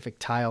specific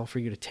tile for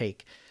you to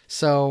take.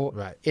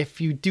 So if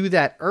you do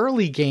that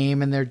early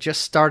game and they're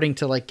just starting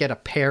to like get a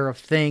pair of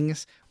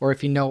things, or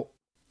if you know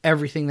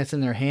everything that's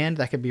in their hand,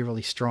 that could be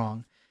really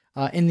strong.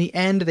 In the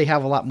end, they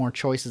have a lot more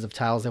choices of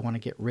tiles they want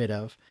to get rid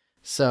of.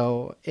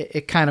 So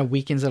it kind of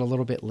weakens it a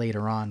little bit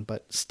later on,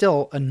 but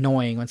still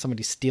annoying when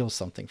somebody steals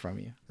something from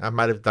you. I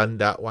might have done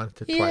that once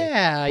or twice.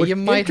 Yeah, Which you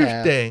might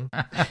interesting.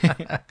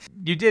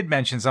 You did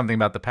mention something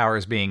about the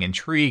powers being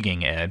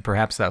intriguing, Ed.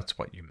 Perhaps that's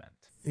what you meant.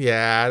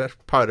 Yeah, that's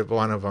part of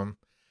one of them.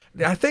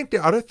 I think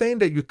the other thing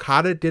that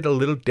Yucata did a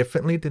little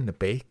differently than the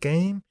base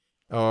game,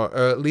 or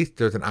at least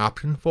there's an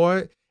option for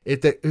it,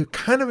 is that it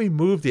kind of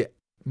removed the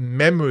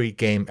memory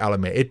game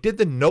element. It did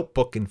the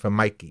notebooking for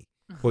Mikey,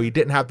 where you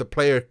didn't have the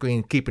player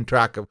screen keeping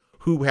track of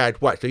who had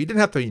what. So you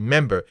didn't have to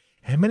remember,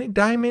 how many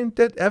diamonds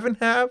did Evan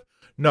have?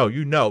 No,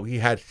 you know he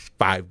had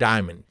 5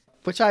 diamonds.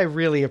 Which I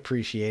really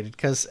appreciated,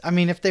 because, I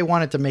mean, if they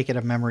wanted to make it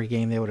a memory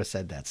game, they would have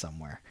said that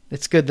somewhere.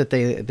 It's good that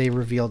they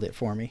revealed it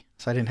for me,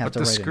 so I didn't have But to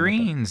the write it.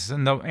 screens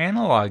in the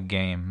analog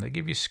game, they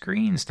give you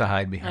screens to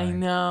hide behind. I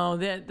know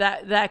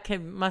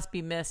that must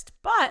be missed,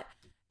 but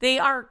they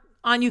are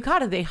on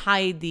Yucata. They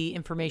hide the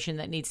information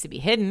that needs to be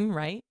hidden,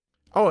 right?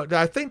 Oh,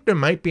 I think there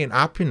might be an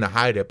option to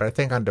hide it, but I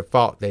think on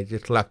default they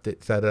just left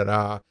it so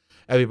that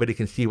everybody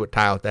can see what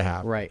tiles they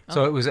have. Right.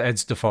 So it was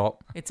Ed's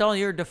default. It's all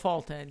your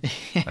default, Ed.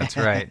 That's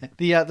right.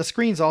 The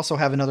screens also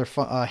have another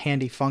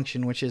handy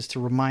function, which is to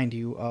remind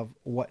you of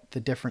what the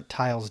different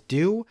tiles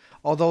do,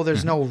 although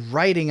there's no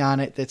writing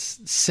on it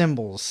that's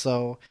symbols.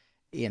 So,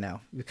 you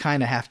know, you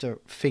kind of have to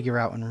figure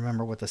out and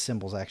remember what the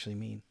symbols actually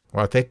mean.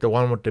 Well, I think the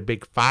one with the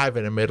big 5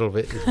 in the middle of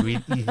it is really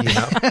easy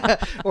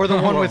enough. Or the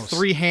one with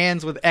 3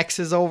 hands with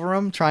X's over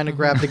them trying to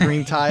grab the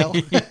green tile.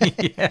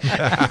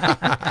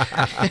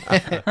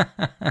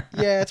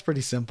 Yeah, it's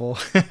pretty simple.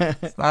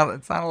 It's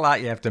not a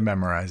lot you have to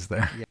memorize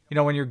there. Yeah. You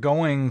know, when you're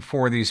going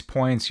for these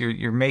points,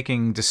 you're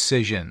making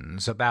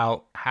decisions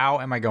about how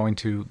am I going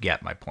to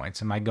get my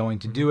points? Am I going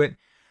to do it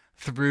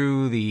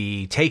through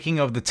the taking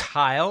of the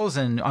tiles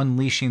and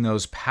unleashing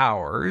those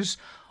powers?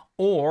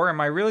 Or am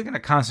I really going to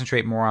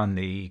concentrate more on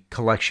the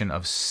collection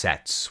of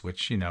sets,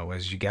 which, you know,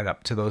 as you get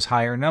up to those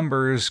higher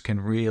numbers, can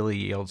really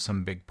yield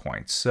some big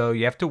points. So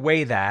you have to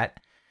weigh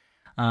that.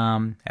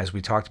 As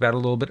we talked about a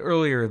little bit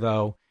earlier,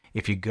 though,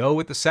 if you go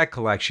with the set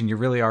collection, you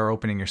really are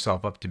opening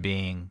yourself up to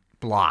being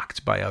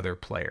blocked by other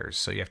players.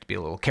 So you have to be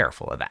a little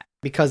careful of that.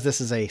 Because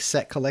this is a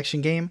set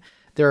collection game,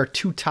 there are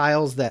 2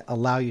 tiles that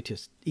allow you to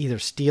either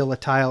steal a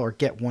tile or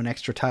get 1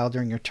 extra tile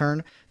during your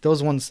turn.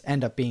 Those ones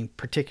end up being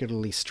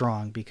particularly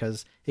strong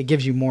because it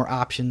gives you more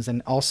options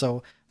and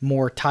also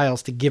more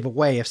tiles to give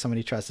away if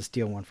somebody tries to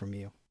steal one from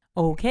you.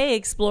 Okay,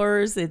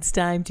 explorers, it's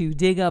time to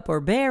dig up or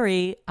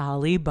bury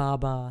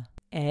Alibaba.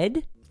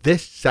 Ed?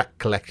 This set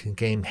collection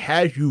game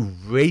has you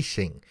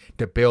racing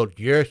to build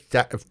your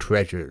set of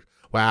treasures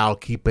while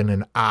keeping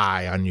an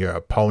eye on your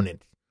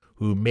opponents,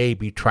 who may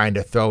be trying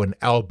to throw an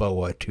elbow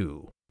or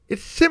two.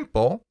 It's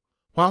simple,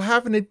 while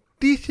having a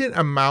decent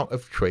amount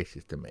of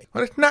choices to make.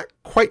 While it's not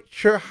quite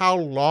sure how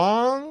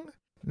long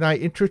my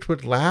interest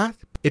would last,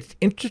 it's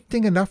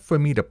interesting enough for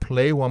me to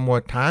play one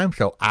more time,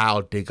 so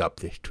I'll dig up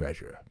this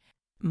treasure.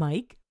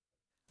 Mike?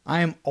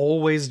 I am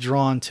always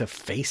drawn to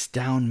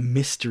face-down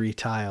mystery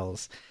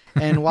tiles.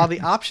 And while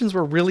the options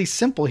were really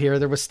simple here,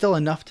 there was still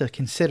enough to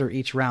consider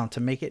each round to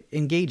make it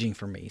engaging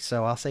for me.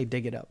 So I'll say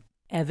dig it up.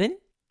 Evan?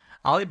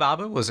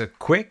 Alibaba was a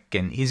quick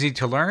and easy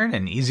to learn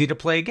and easy to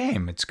play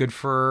game. It's good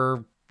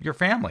for your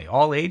family,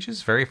 all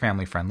ages, very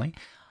family friendly.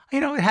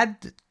 It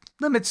had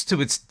limits to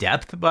its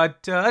depth,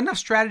 but enough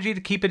strategy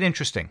to keep it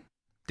interesting.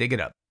 Dig it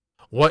up.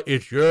 What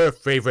is your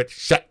favorite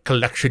set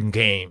collection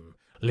game?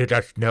 Let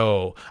us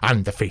know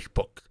on the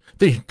Facebook,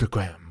 the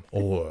Instagram,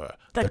 or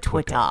The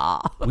Twitter.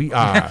 We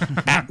are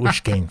at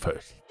Which Game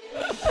First.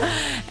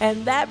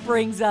 And that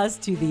brings us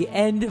to the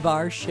end of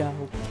our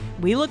show.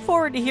 We look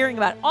forward to hearing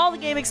about all the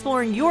game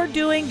exploring you're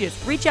doing.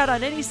 Just reach out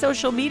on any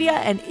social media,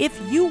 and if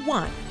you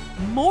want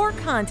more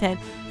content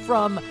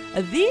from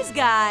these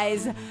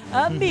guys,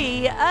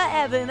 me,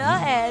 Evan,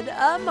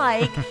 Ed,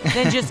 Mike,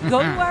 then just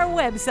go to our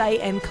website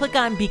and click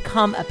on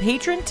Become a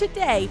Patron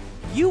today.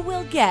 You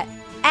will get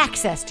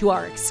access to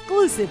our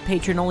exclusive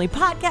patron-only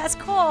podcast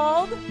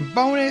called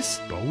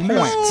Bonus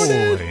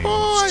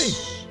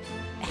Points.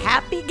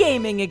 Happy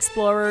Gaming,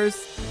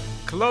 Explorers.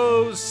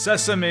 Close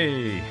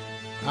sesame.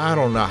 I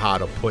don't know how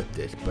to put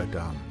this, but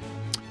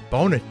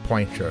bonus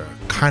points are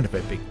kind of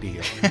a big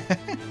deal.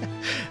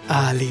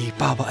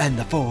 Alibaba and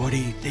the 40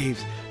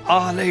 Thieves.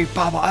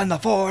 Alibaba and the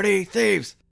 40 Thieves.